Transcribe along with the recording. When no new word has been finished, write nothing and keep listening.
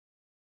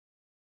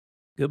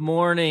Good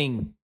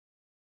morning.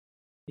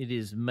 It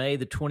is May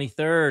the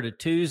 23rd, a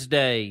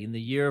Tuesday in the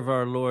year of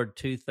our Lord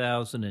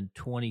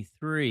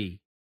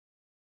 2023.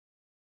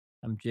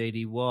 I'm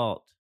JD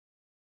Walt,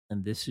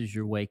 and this is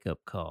your wake up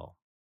call.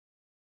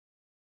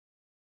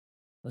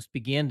 Let's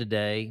begin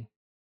today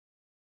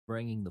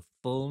bringing the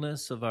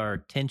fullness of our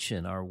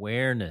attention, our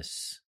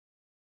awareness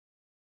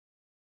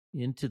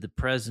into the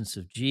presence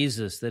of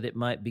Jesus, that it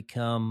might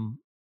become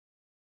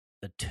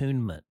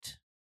attunement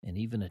and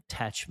even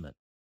attachment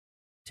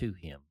to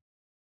Him,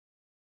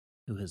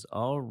 who has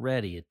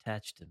already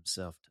attached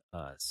Himself to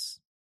us.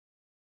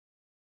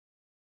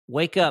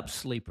 Wake up,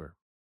 sleeper,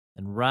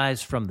 and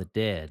rise from the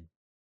dead,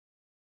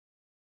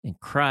 and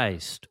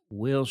Christ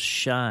will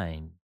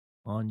shine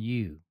on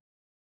you.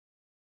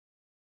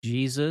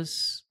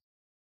 Jesus,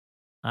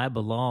 I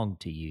belong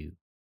to you.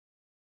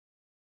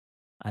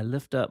 I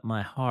lift up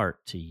my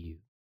heart to you.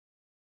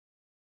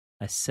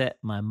 I set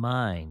my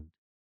mind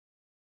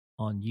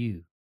on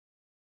you.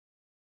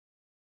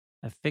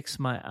 I fix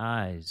my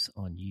eyes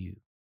on you.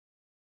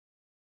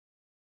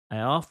 I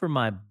offer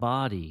my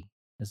body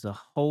as a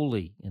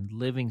holy and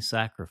living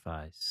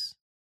sacrifice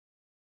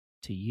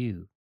to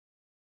you.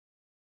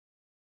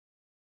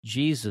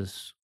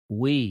 Jesus,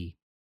 we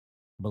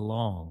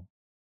belong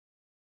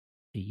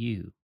to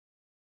you.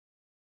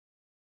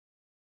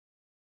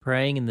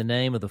 Praying in the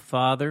name of the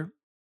Father,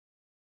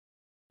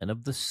 and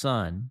of the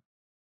Son,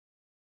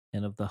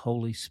 and of the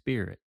Holy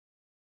Spirit.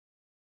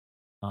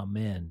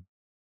 Amen.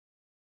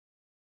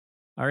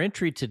 Our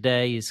entry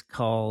today is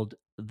called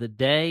The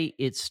Day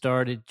It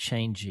Started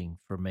Changing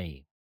for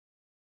Me.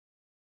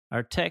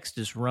 Our text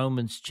is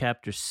Romans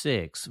chapter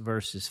 6,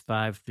 verses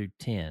 5 through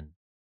 10.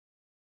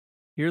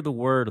 Hear the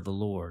word of the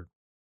Lord.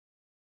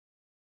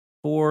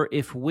 For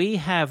if we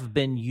have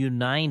been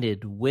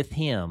united with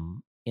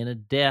Him in a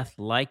death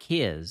like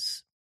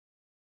His,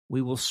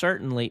 we will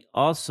certainly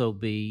also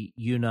be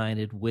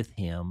united with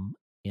Him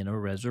in a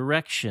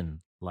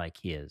resurrection like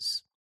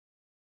His.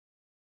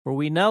 For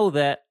we know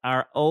that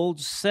our old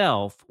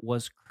self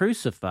was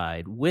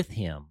crucified with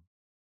Him,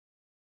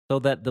 so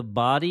that the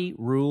body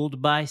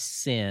ruled by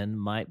sin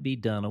might be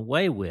done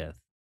away with,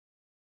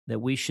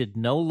 that we should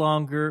no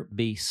longer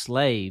be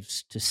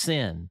slaves to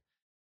sin,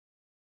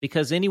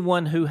 because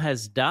anyone who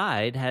has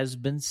died has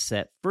been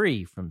set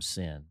free from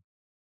sin.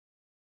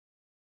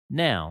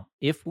 Now,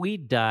 if we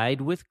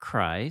died with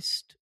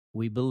Christ,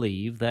 we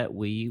believe that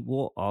we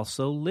will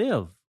also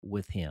live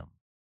with Him.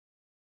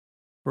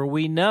 For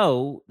we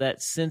know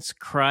that since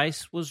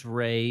Christ was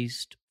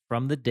raised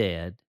from the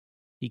dead,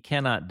 He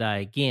cannot die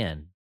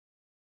again.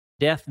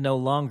 Death no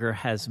longer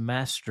has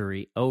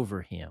mastery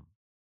over Him.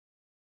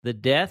 The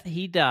death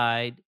He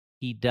died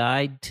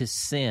to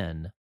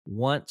sin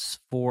once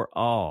for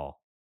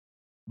all.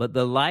 But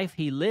the life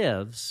He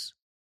lives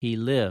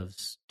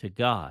to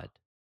God.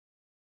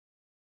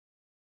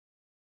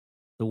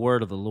 The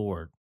word of the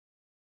Lord.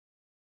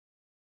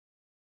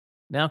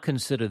 Now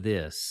consider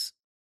this.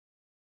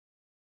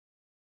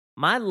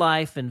 My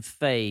life and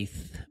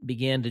faith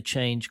began to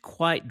change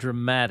quite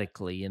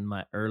dramatically in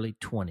my early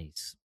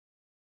 20s.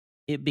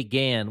 It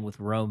began with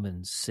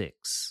Romans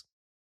 6.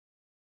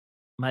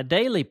 My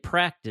daily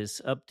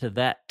practice up to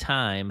that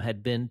time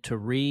had been to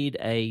read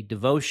a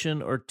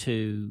devotion or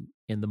two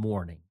in the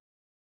morning.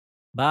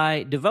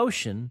 By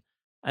devotion,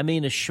 I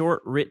mean a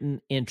short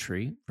written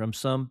entry from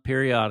some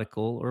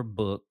periodical or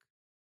book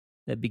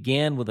that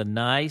began with a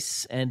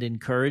nice and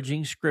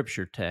encouraging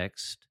scripture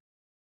text,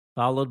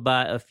 followed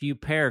by a few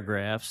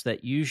paragraphs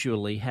that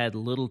usually had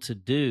little to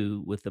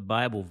do with the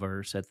Bible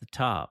verse at the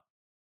top.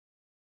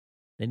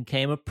 Then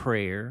came a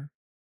prayer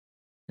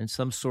and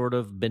some sort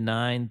of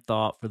benign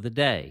thought for the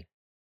day.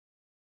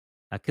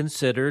 I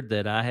considered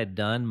that I had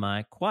done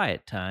my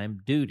quiet time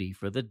duty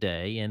for the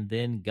day and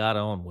then got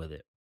on with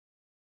it.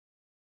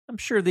 I'm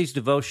sure these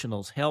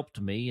devotionals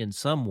helped me in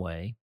some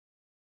way,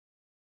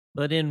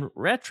 but in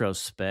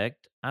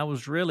retrospect, I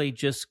was really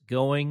just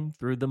going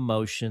through the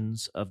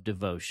motions of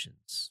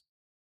devotions.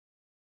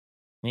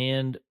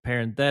 And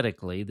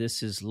parenthetically,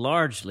 this is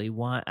largely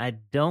why I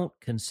don't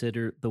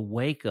consider the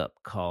wake-up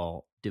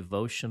call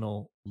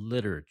devotional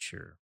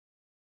literature.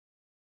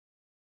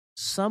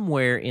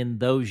 Somewhere in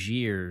those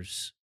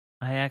years,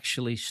 I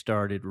actually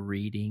started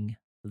reading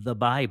the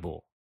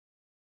Bible.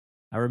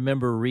 I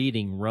remember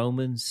reading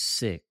Romans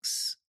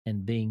 6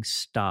 and being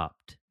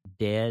stopped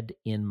dead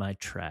in my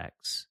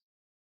tracks.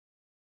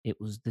 It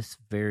was this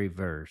very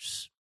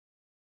verse.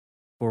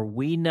 For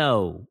we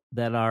know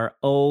that our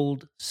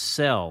old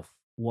self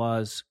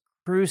was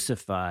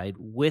crucified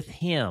with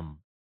Him,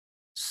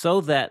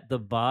 so that the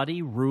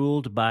body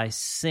ruled by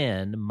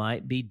sin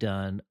might be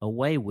done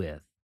away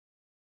with,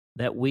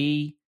 that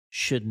we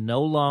should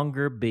no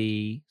longer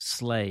be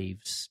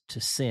slaves to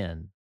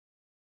sin,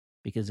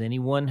 because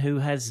anyone who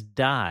has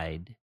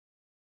died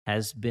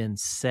has been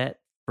set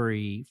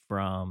free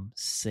from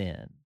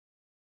sin.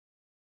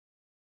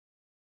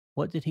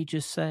 What did he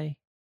just say?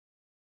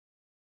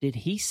 Did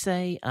he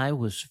say I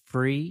was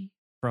free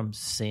from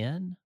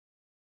sin?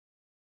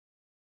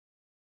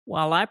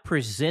 While I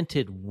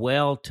presented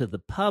well to the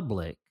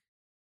public,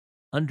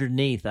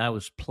 Underneath, I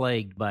was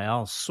plagued by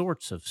all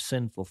sorts of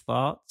sinful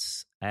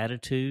thoughts,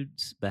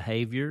 attitudes,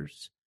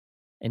 behaviors,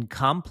 and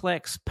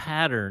complex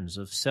patterns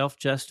of self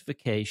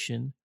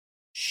justification,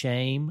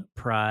 shame,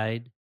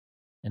 pride,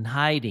 and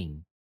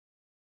hiding,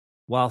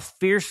 while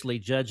fiercely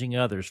judging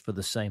others for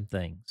the same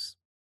things.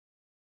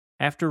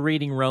 After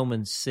reading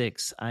Romans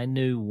 6, I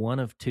knew one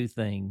of two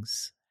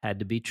things had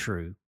to be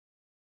true.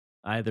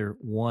 Either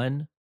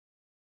one,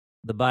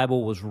 the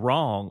Bible was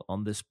wrong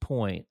on this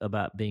point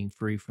about being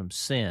free from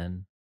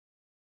sin,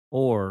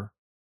 or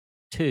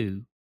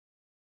two,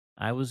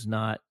 I was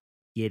not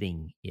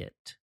getting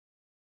it.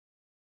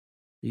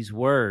 These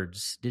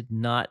words did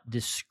not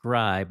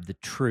describe the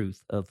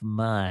truth of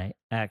my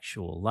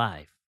actual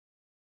life.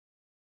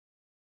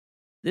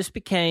 This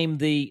became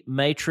the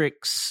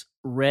Matrix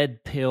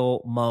red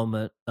pill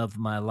moment of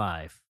my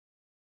life.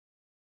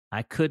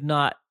 I could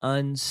not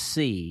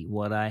unsee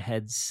what I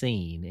had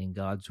seen in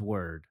God's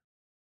Word.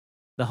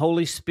 The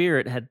Holy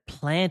Spirit had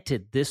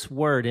planted this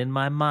word in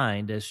my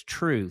mind as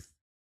truth,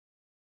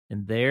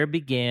 and there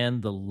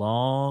began the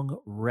long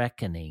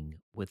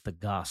reckoning with the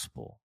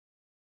gospel.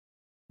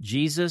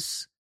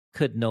 Jesus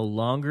could no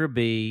longer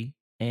be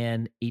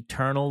an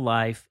eternal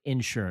life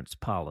insurance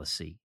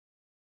policy.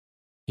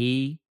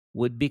 He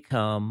would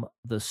become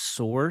the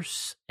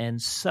source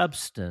and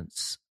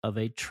substance of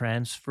a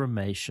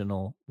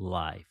transformational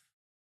life.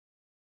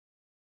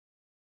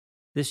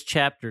 This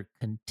chapter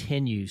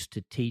continues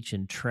to teach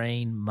and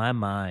train my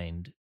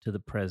mind to the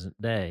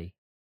present day.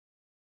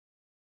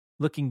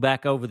 Looking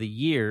back over the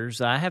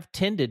years, I have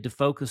tended to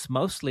focus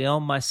mostly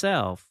on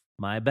myself,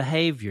 my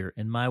behavior,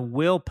 and my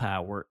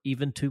willpower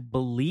even to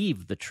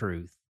believe the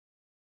truth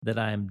that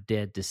I am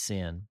dead to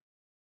sin.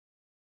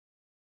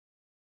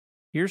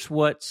 Here's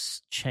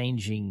what's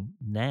changing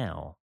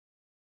now.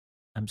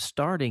 I'm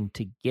starting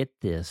to get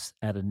this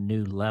at a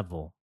new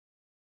level.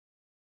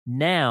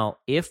 Now,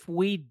 if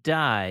we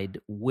died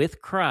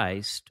with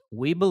Christ,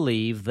 we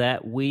believe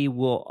that we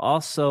will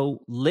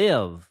also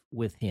live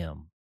with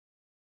him.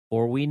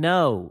 Or we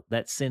know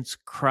that since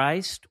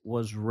Christ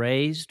was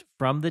raised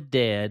from the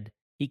dead,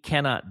 he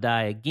cannot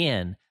die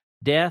again.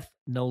 Death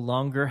no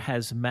longer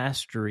has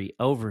mastery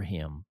over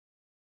him.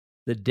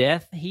 The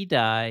death he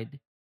died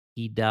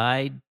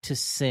to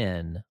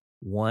sin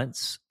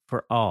once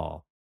for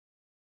all.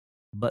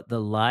 But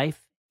the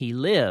life he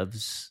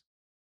lives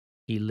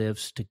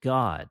to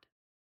God.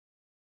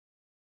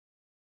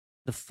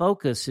 The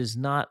focus is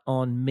not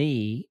on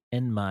me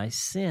and my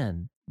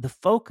sin. The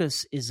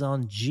focus is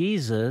on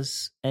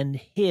Jesus and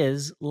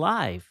his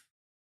life.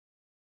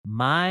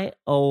 My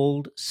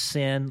old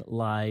sin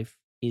life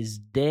is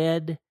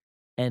dead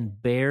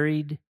and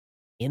buried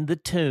in the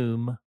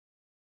tomb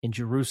in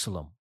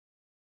Jerusalem.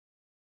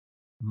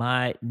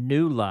 My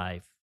new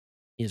life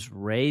is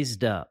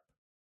raised up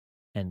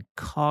and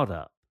caught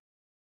up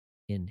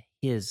in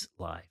his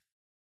life.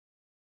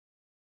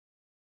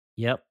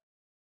 Yep,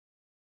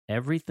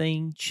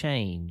 everything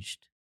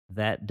changed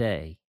that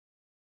day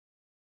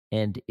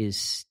and is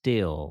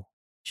still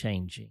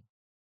changing.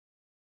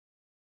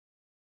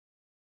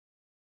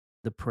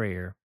 The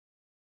prayer.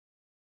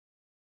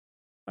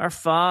 Our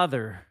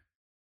Father,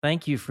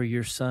 thank you for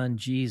your Son,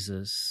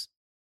 Jesus,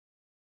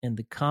 and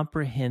the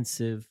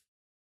comprehensive,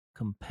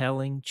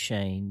 compelling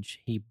change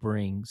he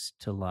brings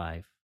to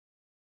life.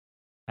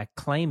 I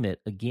claim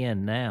it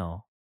again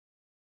now.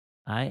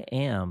 I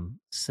am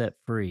set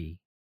free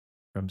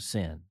from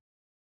sin.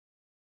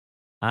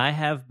 I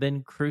have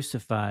been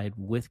crucified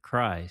with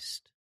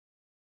Christ.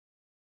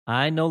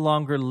 I no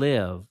longer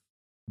live,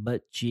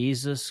 but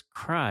Jesus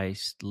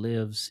Christ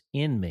lives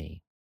in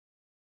me.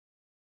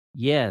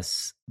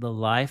 Yes, the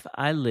life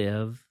I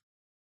live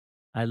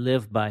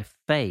by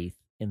faith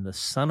in the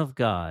Son of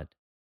God,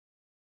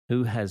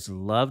 who has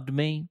loved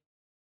me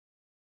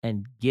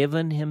and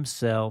given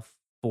himself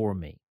for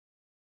me.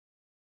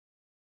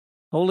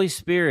 Holy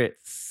Spirit,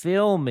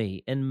 fill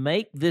me and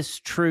make this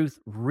truth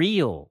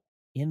real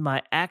in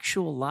my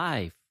actual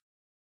life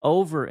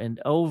over and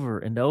over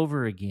and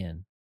over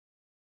again.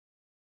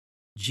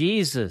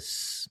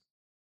 Jesus,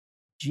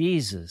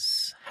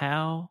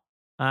 how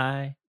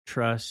I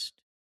trust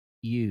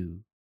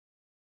you,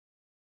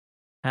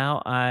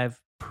 how I've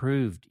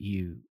proved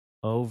you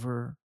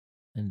over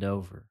and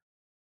over.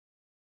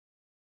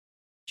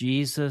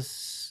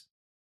 Jesus,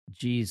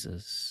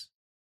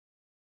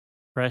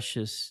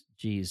 precious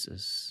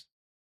Jesus,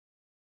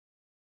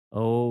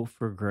 oh,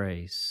 for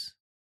grace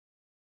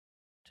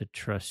to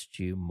trust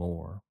you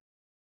more.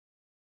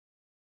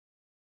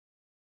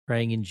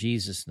 Praying in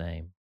Jesus'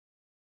 name,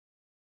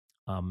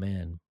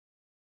 amen.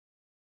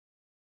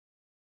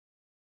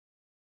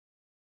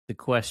 The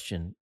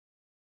question,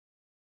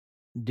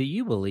 do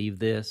you believe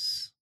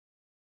this?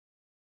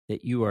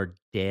 That you are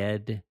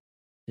dead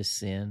to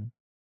sin?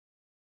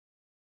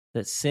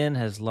 That sin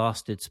has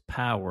lost its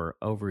power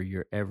over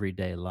your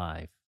everyday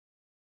life?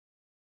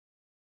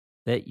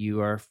 That you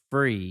are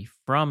free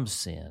from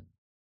sin?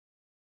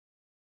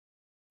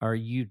 Are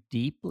you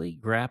deeply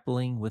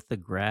grappling with the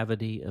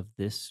gravity of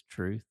this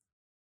truth?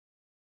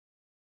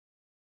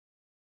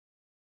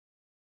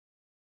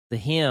 the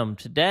hymn.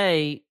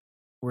 Today,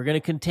 we're going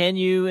to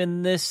continue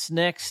in this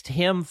next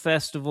hymn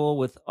festival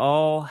with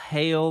All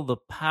Hail the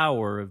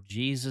Power of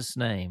Jesus'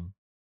 Name.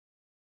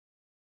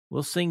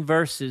 We'll sing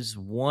verses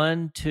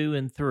 1, 2,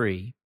 and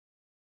 3.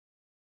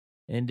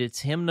 And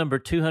it's hymn number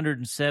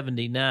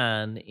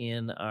 279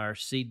 in our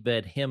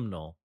seedbed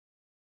hymnal,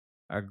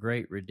 Our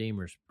Great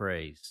Redeemer's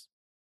Praise.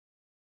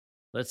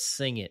 Let's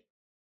sing it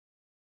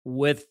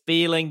with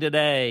feeling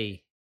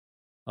today.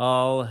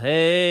 All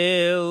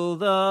hail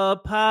the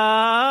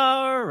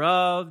power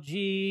of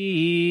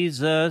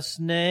Jesus'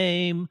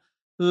 name.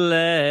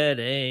 Let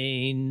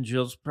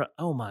angels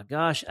oh my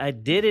gosh, I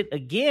did it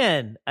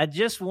again. I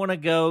just want to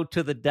go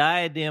to the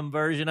diadem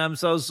version. I'm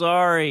so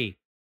sorry.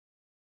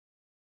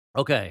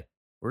 Okay,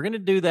 we're going to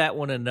do that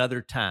one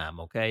another time,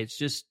 okay?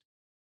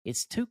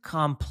 It's too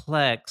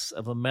complex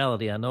of a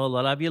melody. I know a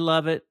lot of you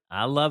love it.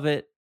 I love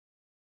it.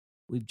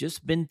 We've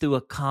just been through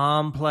a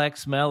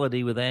complex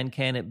melody with And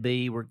Can It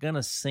Be. We're going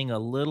to sing a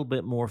little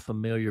bit more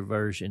familiar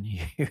version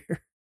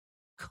here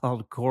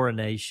called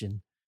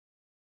Coronation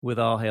with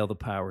All Hail the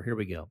Power. Here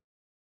we go.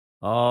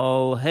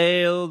 All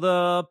hail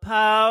the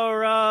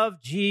power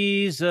of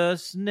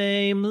Jesus'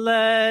 name.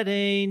 Let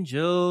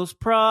angels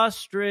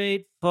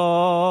prostrate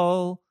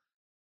fall.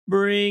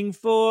 Bring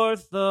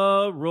forth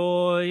the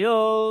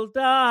royal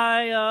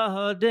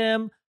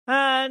diadem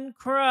and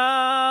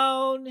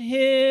crown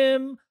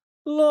him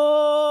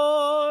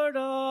Lord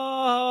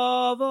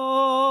of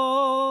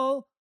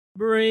all.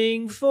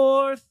 Bring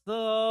forth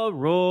the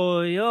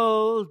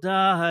royal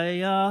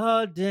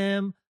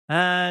diadem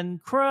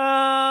and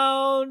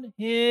crown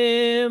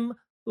him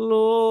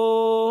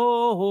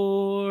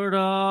Lord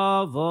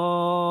of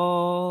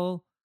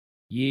all.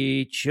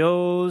 Ye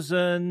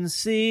chosen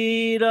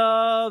seed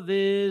of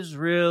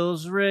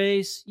Israel's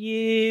race,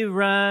 ye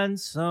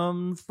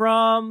ransomed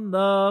from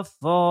the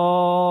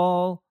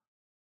fall.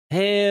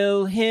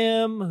 Hail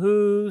him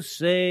who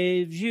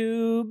saves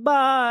you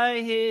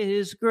by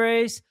his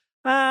grace,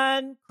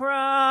 and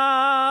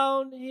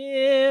crown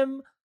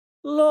him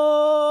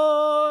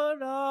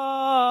Lord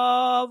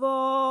of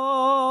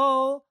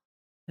all.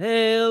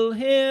 Hail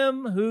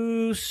him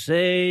who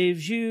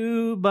saves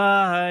you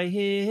by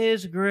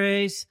his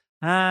grace,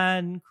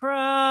 and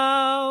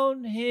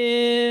crown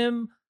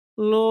him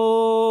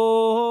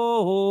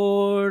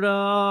Lord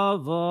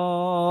of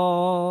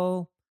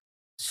all.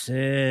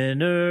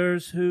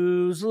 Sinners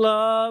whose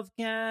love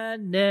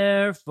can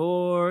ne'er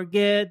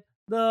forget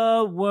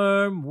the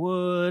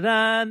wormwood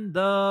and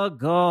the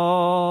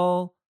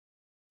gall,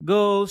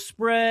 go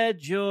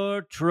spread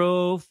your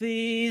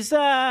trophies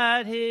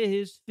at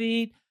his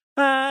feet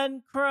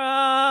and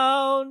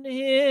crown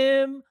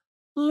him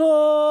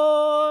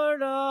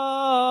Lord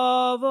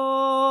of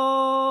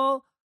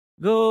all.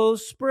 Go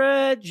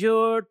spread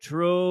your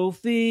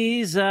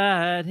trophies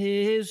at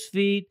his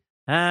feet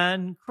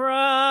and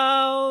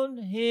crown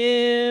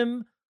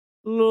him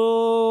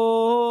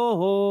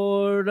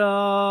Lord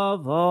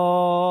of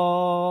all.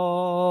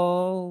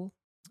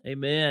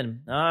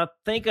 Amen. I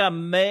think I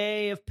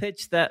may have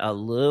pitched that a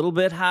little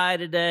bit high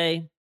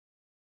today.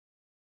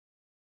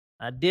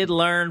 I did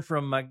learn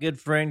from my good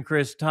friend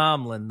Chris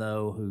Tomlin,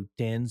 though, who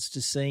tends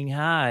to sing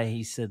high.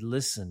 He said,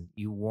 listen,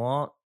 you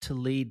want to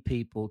lead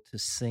people to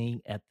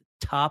sing at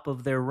the top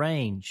of their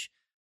range,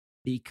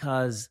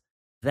 because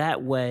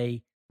that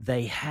way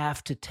they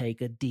have to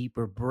take a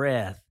deeper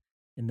breath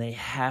and they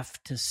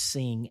have to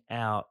sing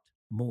out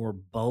more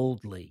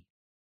boldly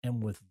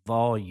and with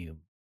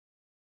volume.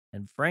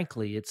 And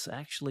frankly, it's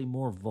actually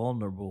more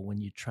vulnerable when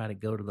you try to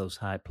go to those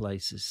high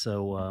places.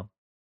 So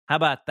how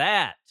about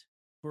that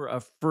for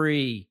a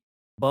free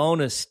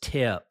bonus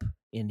tip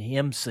in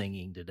hymn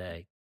singing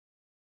today?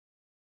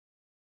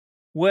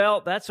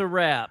 Well, that's a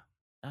wrap.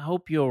 I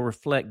hope you'll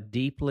reflect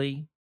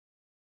deeply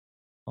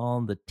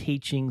on the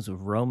teachings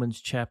of Romans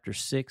chapter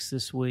 6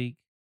 this week.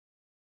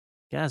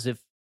 Guys, if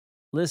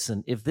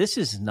this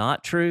is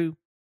not true,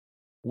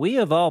 we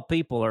of all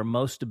people are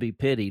most to be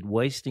pitied,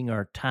 wasting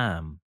our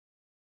time.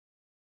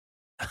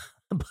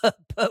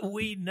 but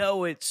we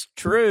know it's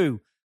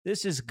true.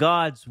 This is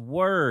God's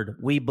word.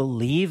 We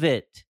believe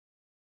it.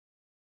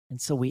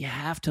 And so we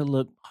have to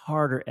look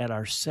harder at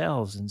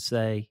ourselves and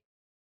say,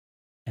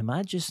 am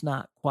I just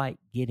not quite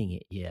getting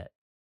it yet?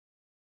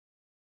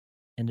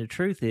 And the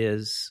truth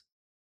is,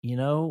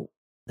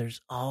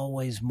 there's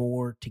always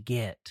more to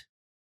get.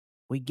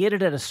 We get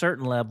it at a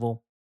certain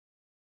level,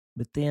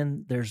 but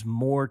then there's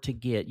more to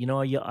get.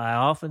 I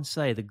often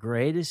say the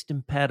greatest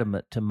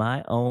impediment to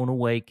my own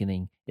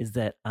awakening is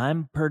that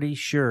I'm pretty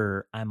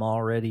sure I'm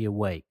already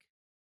awake.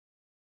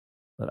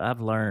 But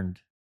I've learned,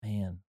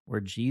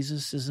 where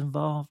Jesus is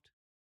involved,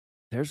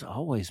 there's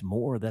always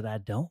more that I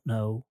don't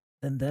know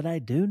than that I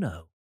do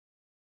know.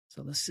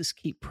 So let's just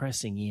keep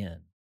pressing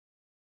in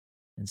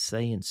and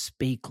saying,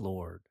 speak,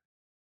 Lord.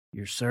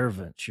 Your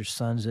servants, your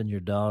sons and your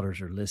daughters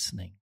are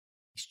listening.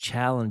 He's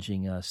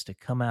challenging us to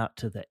come out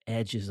to the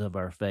edges of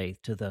our faith,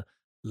 to the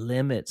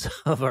limits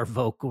of our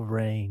vocal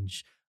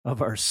range,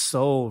 of our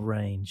soul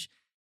range.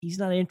 He's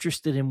not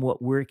interested in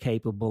what we're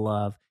capable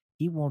of.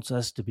 He wants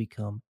us to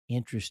become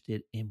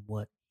interested in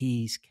what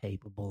he's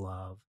capable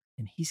of,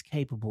 and he's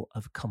capable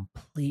of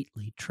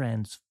completely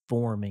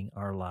transforming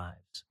our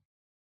lives.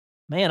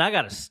 Man, I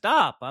got to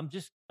stop. I'm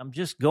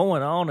just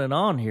going on and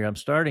on here. I'm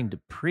starting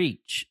to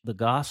preach the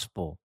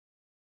gospel.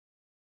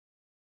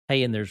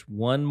 Hey, and there's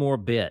one more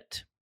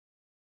bit.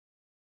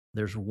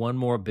 There's one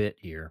more bit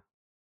here.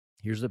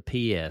 Here's a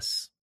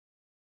PS.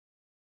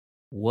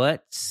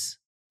 What's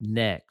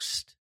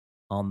next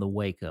on the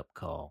wake-up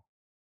call?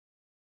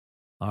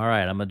 All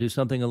right, I'm going to do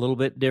something a little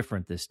bit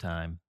different this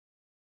time.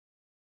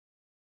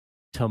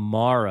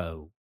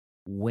 Tomorrow,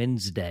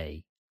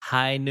 Wednesday,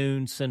 high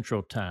noon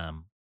Central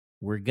Time,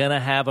 we're going to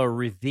have a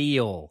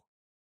reveal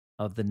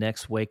of the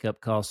next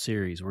wake-up call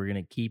series. We're going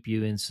to keep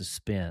you in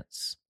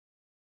suspense.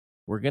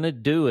 We're going to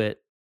do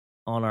it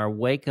on our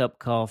wake-up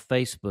call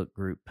Facebook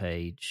group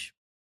page.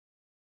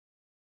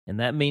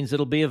 And that means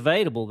it'll be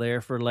available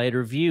there for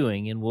later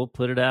viewing, and we'll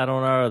put it out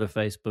on our other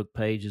Facebook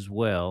page as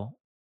well.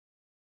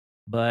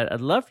 But I'd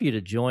love for you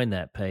to join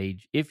that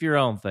page if you're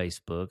on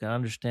Facebook. I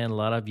understand a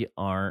lot of you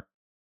aren't.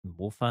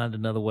 We'll find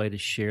another way to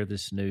share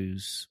this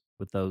news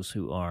with those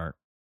who aren't.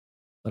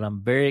 But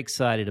I'm very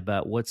excited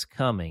about what's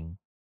coming.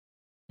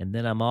 And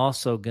then I'm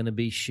also going to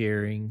be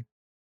sharing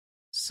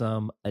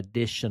some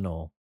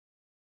additional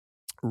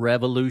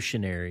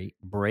revolutionary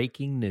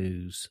breaking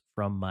news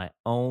from my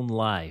own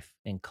life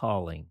and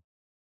calling,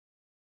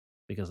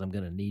 because I'm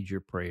going to need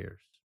your prayers.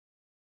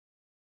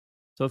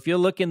 So if you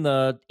look in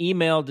the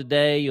email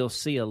today, you'll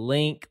see a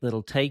link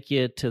that'll take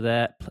you to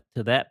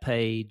that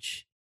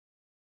page.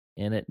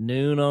 And at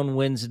noon on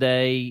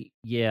Wednesday,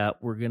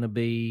 we're going to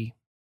be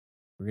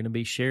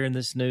sharing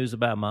this news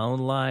about my own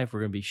life. We're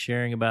going to be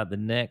sharing about the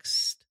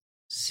next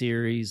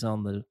series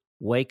on the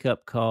wake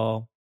up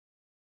call.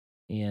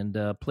 And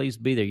please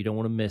be there. You don't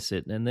want to miss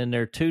it. And then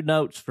there are 2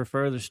 notes for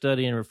further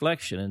study and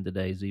reflection in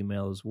today's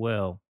email as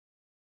well.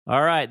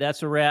 All right,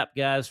 that's a wrap,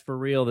 guys, for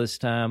real this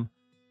time.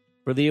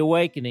 For The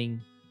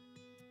Awakening,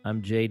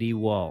 I'm J.D.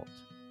 Walt.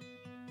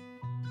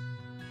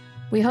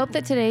 We hope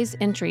that today's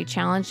entry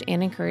challenged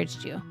and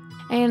encouraged you.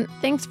 And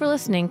thanks for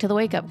listening to The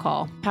Wake Up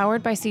Call,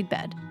 powered by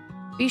Seedbed.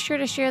 Be sure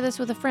to share this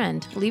with a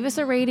friend, leave us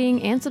a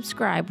rating, and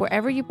subscribe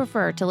wherever you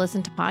prefer to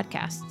listen to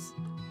podcasts.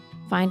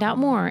 Find out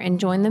more and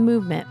join the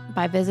movement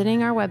by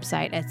visiting our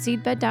website at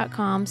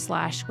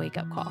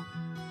seedbed.com/wakeupcall.